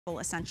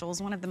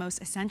essentials, one of the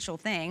most essential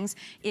things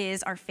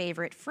is our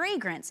favorite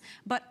fragrance.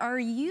 But are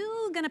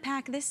you gonna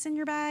pack this in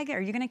your bag?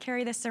 Are you gonna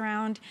carry this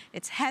around?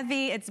 It's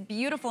heavy, it's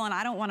beautiful, and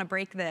I don't wanna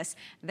break this.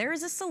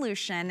 There's a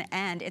solution,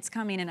 and it's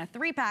coming in a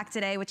 3-pack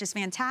today, which is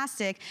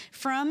fantastic,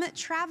 from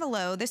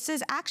Travalo. This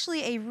is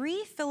actually a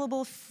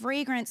refillable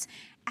fragrance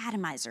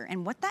atomizer,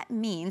 and what that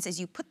means is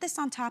you put this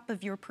on top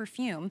of your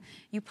perfume,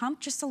 you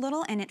pump just a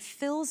little, and it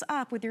fills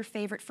up with your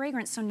favorite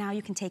fragrance, so now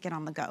you can take it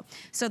on the go.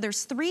 So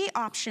there's 3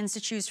 options to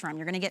choose from.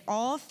 You're gonna get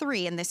all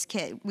 3 in this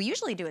kit. We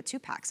usually do a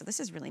 2-pack, so this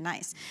is really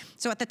nice.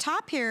 So at the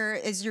top here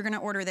is you're gonna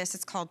order this,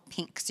 it's called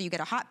pink. So you get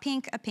a hot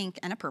pink,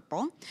 and a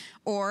purple,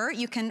 or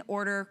you can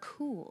order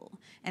cool,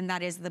 and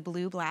that is the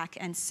blue, black,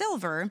 and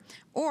silver,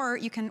 or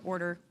you can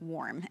order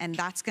warm, and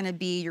that's gonna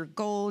be your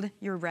gold,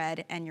 your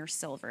red, and your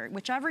silver.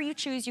 Whichever you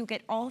choose, you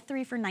get all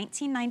 3 for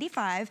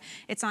 $19.95.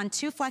 It's on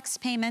 2 flex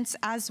payments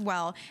as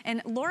well.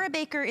 And Laura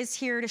Baker is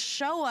here to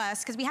show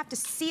us, because we have to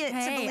see it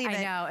to believe it,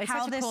 I know. It's how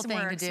such a this cool thing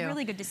works. to do.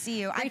 Really good to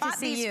see you. Great I bought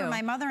these for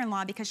my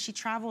mother-in-law because she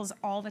travels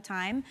all the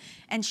time,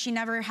 and she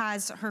never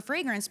has her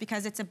fragrance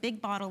because it's a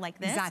big bottle like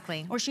this.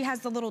 Exactly. Or she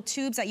has the little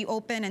tubes that you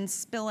open and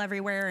spill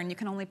everywhere, and you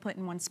can only put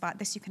in one spot.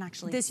 This you can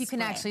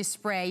actually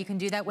spray. You can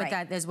do that with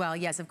that as well.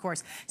 Yes, of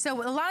course.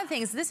 So a lot of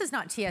things, this is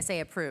not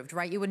TSA approved,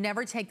 right? You would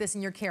never take this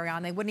in your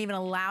carry-on. They wouldn't even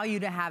allow you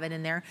to have it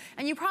in there.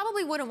 And you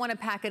probably wouldn't want to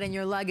pack it in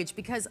your luggage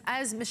because,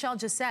 as Michelle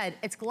just said,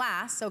 it's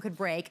glass, so it could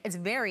break. It's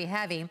very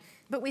heavy.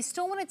 But we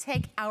still want to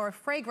take our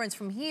fragrance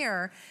from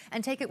here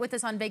and take it with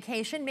us on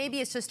vacation.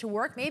 Maybe it's just to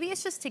work. Maybe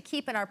it's just to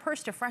keep in our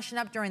purse to freshen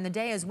up during the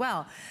day as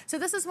well. So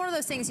this is one of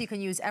those things you can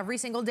use every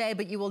single day,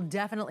 but you will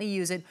definitely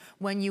use it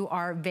when you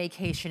are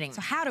vacationing.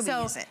 So how do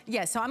we use it?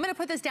 Yeah, so I'm going to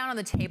put this down on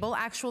the table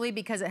actually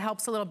because it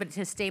helps a little bit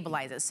to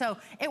stabilize it. So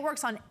it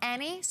works on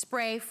any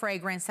spray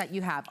fragrance that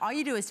you have. All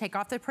you do is take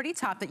off the pretty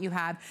top that you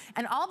have,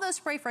 and all those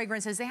spray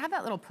fragrances, they have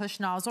that little push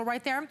nozzle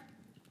right there.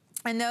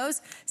 And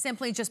those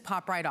simply just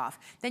pop right off.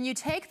 Then you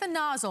take the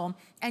nozzle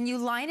and you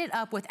line it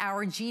up with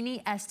our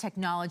Genie S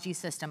technology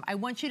system. I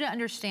want you to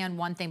understand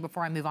one thing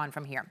before I move on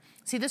from here.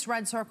 See this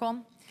red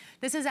circle?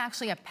 This is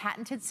actually a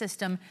patented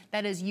system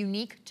that is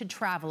unique to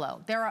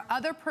Travalo. There are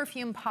other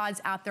perfume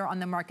pods out there on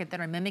the market that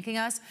are mimicking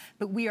us,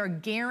 but we are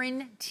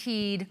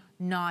guaranteed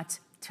not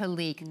to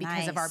leak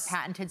because of our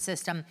patented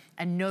system,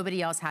 and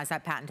nobody else has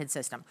that patented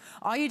system.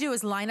 All you do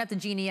is line up the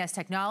Genie S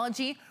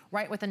technology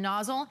right with the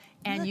nozzle,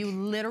 and you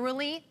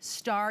literally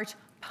start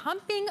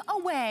pumping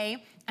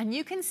away, and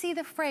you can see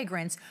the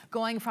fragrance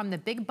going from the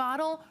big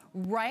bottle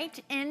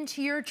right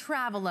into your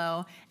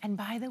Travalo. And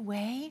by the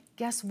way,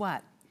 guess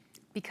what?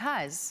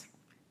 Because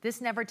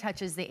this never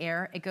touches the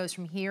air. It goes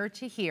from here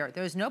to here.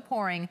 There's no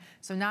pouring,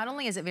 so not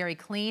only is it very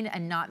clean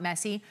and not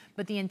messy,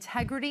 but the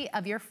integrity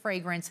of your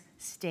fragrance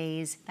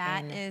stays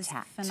intact. That is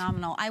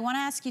phenomenal. I want to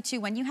ask you too,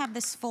 when you have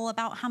this full,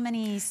 about how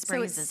many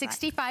sprays? So it's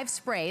 65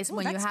 sprays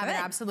when you have it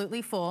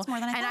absolutely full. It's more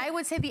than I thought. And I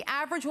would say the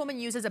average woman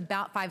uses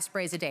about 5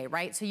 sprays a day,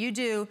 right? So you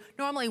do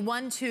normally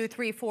 1, 2,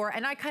 3, 4,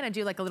 and I kind of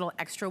do like a little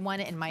extra one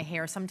in my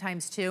hair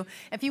sometimes too.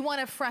 If you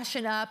want to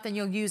freshen up, then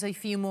you'll use a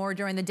few more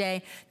during the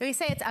day. They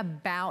say it's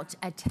about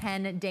a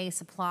 10-day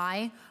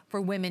supply for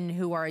women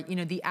who are, you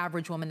know, the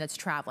average woman that's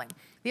traveling.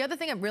 The other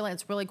thing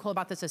that's really cool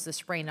about this is the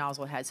spray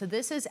nozzle head. So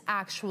this is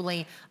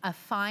actually a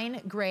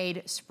fine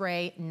grade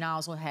spray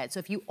nozzle head. So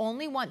if you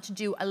only want to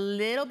do a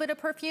little bit of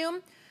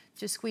perfume,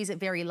 just squeeze it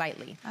very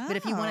lightly. But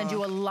if you want to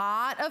do a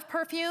lot of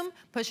perfume,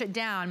 push it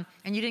down.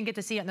 And you didn't get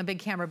to see it in the big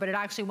camera, but it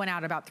actually went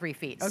out about 3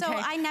 feet.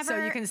 Okay? So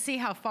you can see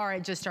how far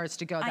it just starts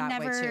to go that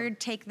way too. I never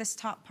take this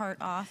top part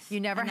off. You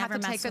never have to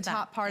take the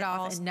top part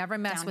off and never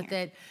mess with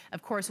it.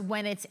 Of course,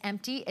 when it's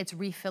empty, it's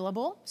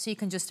refillable. So you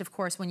can just, of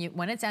course,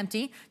 when it's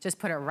empty, just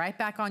put it right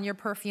back on your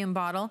perfume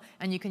bottle,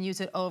 and you can use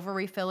it over,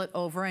 refill it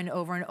over and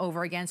over and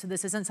over again. So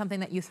this isn't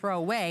something that you throw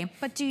away.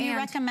 But do you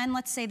recommend,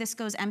 let's say this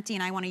goes empty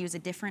and I want to use a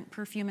different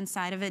perfume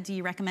inside of it, do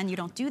you recommend you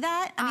don't do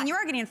that? I mean, you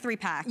are getting a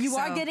 3-pack. You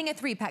are getting a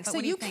 3-pack. So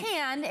you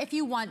can, if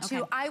you want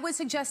to. I would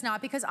suggest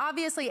not, because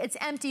obviously it's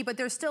empty, but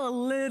there's still a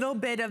little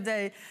bit of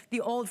the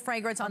old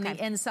fragrance on the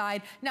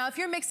inside. Now, if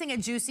you're mixing a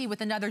juicy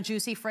with another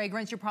juicy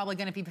fragrance, you're probably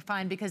gonna be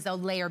fine because they'll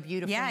layer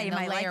beautifully and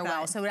they'll layer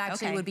well. So it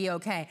actually would be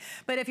okay.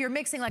 But if you're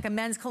mixing like a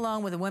men's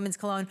cologne with a women's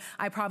cologne,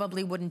 I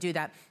probably wouldn't do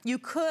that. You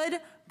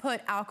could put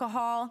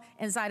alcohol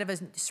inside of a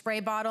spray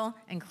bottle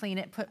and clean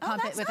it,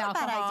 pump it with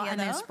alcohol, and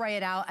then spray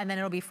it out, and then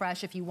it'll be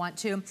fresh if you want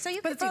to. So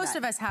you but most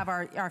of us have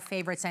our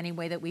favorites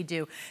anyway that we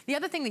do. The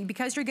other thing,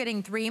 because you're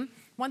getting 3,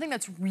 one thing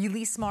that's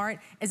really smart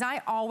is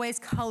I always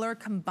color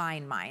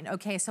combine mine,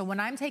 okay? So when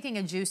I'm taking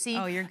a juicy,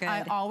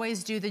 I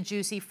always do the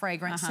juicy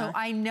fragrance. So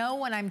I know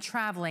when I'm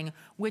traveling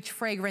which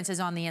fragrance is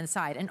on the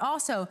inside. And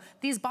also,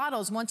 these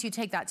bottles, once you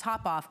take that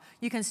top off,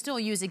 you can still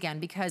use again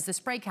because the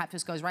spray cap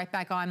just goes right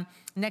back on.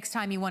 Next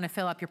time you want to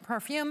fill up up your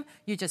perfume,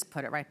 you just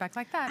put it right back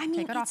like that. I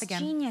mean, take it off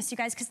again. It's genius, you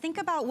guys, because think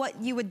about what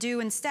you would do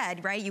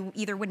instead, right? You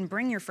either wouldn't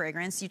bring your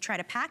fragrance, you try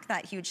to pack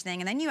that huge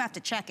thing, and then you have to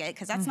check it,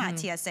 because that's not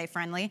TSA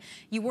friendly.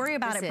 You worry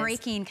about it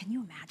breaking. Can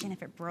you imagine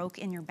if it broke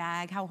in your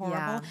bag? How horrible.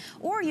 Yeah.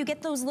 Or you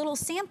get those little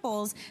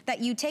samples that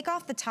you take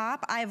off the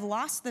top. I've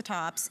lost the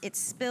tops, it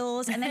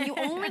spills, and then you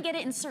only get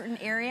it in certain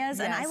areas,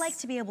 and I like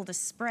to be able to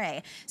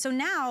spray. So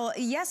now,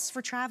 yes,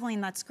 for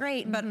traveling, that's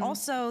great, but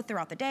also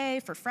throughout the day,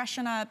 for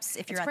freshen ups,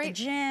 if you're at the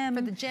gym.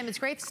 For the gym, it's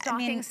great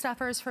stocking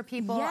stuffers for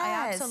people. Yes.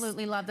 I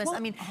absolutely love this. Well, I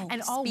mean,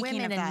 and all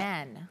women and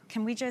men.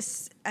 Can we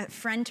just,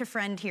 friend to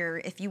friend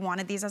here, if you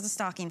wanted these as a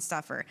stocking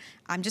stuffer,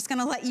 I'm just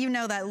gonna let you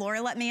know that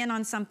Laura let me in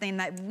on something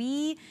that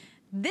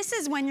this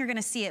is when you're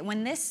gonna see it.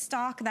 When this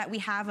stock that we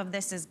have of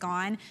this is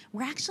gone,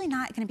 we're actually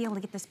not gonna be able to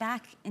get this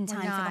back in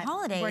time for the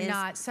holidays. We're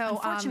not, so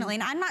unfortunately,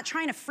 and I'm not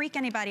trying to freak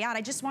anybody out.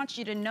 I just want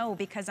you to know,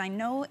 because I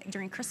know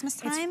during Christmas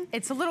time,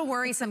 it's a little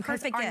worrisome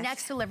because our gift.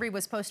 Next delivery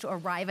was supposed to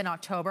arrive in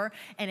October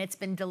and it's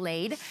been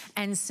delayed.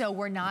 And so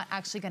we're not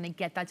actually gonna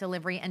get that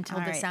delivery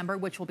until December,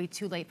 which will be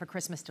too late for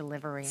Christmas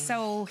delivery.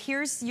 So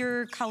here's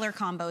your color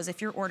combos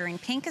if you're ordering.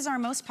 Pink is our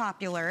most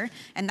popular,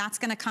 and that's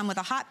gonna come with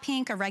a hot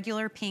pink, a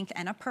regular pink,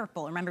 and a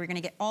purple. Remember, you're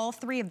gonna get all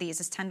three of these.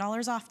 Is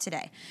 $10 off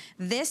today.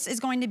 This is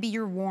going to be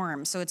your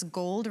warm, so it's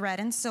gold, red,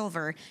 and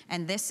silver,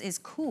 and this is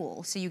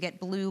cool, so you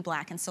get blue,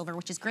 black, and silver,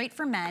 which is great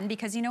for men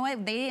because you know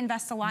what? They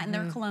invest a lot in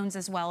their colognes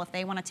as well if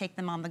they want to take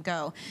them on the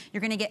go.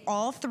 You're going to get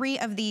all three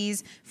of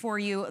these for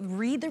you.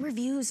 Read the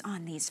reviews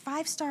on these,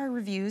 5-star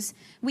reviews.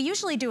 We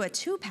usually do a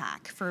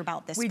 2-pack for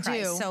about this price. We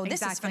do, so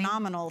this is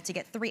phenomenal to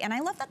get 3, and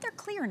I love that they're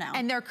clear now.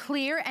 And they're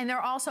clear, and they're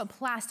also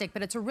plastic,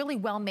 but it's a really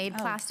well-made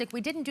plastic.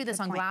 We didn't do this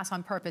on glass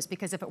on purpose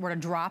because if it were to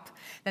drop,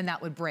 then that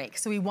would break.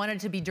 So we wanted it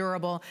to be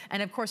durable.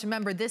 And of course,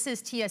 remember, this is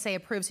TSA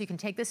approved, so you can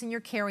take this in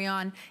your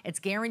carry-on. It's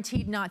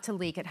guaranteed not to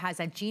leak. It has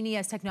that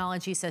Genius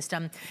technology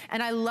system.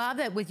 And I love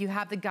that with you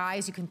have the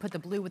guys, you can put the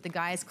blue with the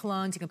guys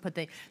colognes, you can put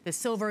the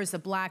silvers, the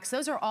blacks.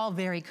 Those are all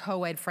very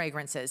co-ed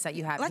fragrances that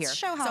you have here. Let's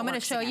show how it works. So I'm gonna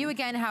show you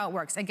again how it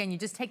works. Again, you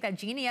just take that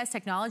Genius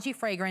technology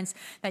fragrance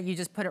that you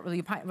just put it,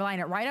 you line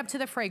it right up to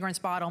the fragrance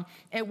bottle.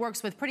 It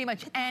works with pretty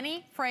much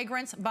any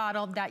fragrance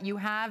bottle that you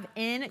have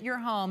in your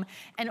home.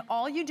 And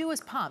all you do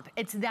is pump.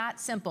 It's that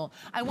simple.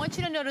 I want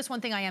you to notice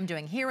one thing I am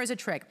doing. Here is a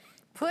trick.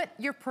 Put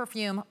your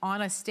perfume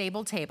on a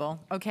stable table,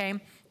 okay?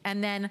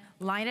 And then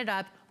line it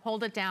up,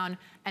 hold it down,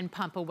 and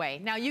pump away.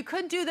 Now, you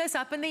could do this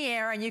up in the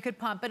air and you could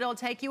pump, but it'll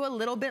take you a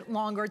little bit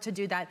longer to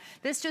do that.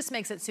 This just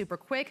makes it super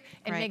quick.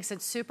 It makes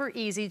it super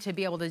easy to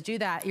be able to do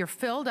that. You're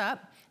filled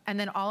up, and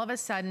then all of a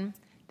sudden,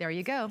 there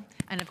you go.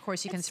 And of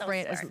course, you can spray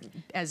it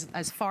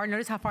as far.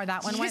 Notice how far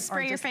that one went. Did you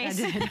spray your face?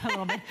 I did a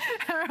little bit.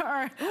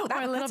 or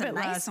a little bit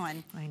nice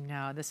one. I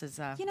know, this is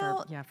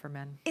for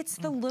men. It's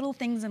the little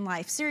things in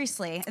life,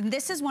 seriously. And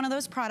this is one of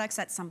those products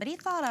that somebody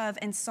thought of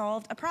and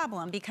solved a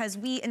problem, because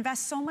we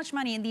invest so much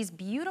money in these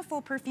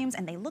beautiful perfumes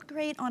and they look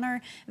great on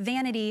our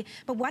vanity.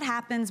 But what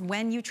happens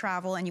when you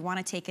travel and you want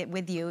to take it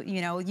with you?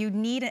 You know, you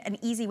need an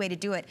easy way to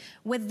do it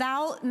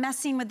without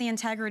messing with the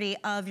integrity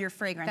of your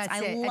fragrance. That's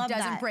it. Love it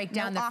doesn't break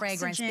down the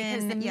fragrance.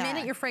 Because the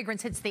minute your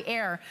fragrance hits the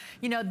air,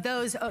 you know,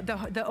 those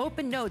the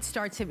open notes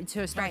start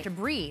to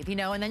breathe, you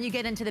know, and then you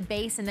get into the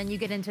base, and then you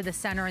get into the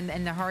center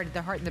and the heart and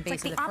the base of the fragrance.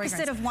 It's like the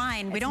opposite of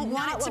wine. We don't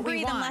want it to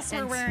breathe unless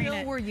we're wearing it.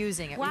 Until we're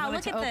using it. Wow,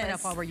 look at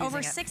this. Over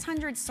Over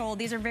 600 sold.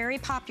 These are very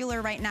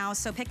popular right now,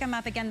 so pick them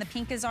up. Again, the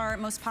pink is our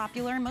most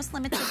popular, most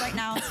limited right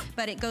now,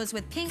 but it goes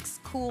with pinks,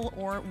 cool,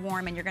 or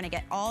warm, and you're gonna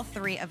get all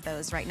three of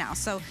those right now.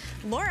 So,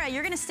 Laura,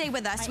 you're gonna stay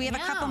with us. We have a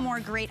couple more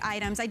great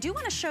items. I do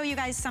wanna show you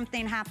guys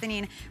something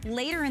happening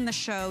later in the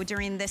show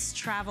during this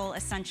Travel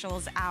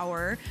Essentials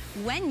Hour.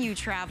 When you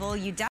travel, you definitely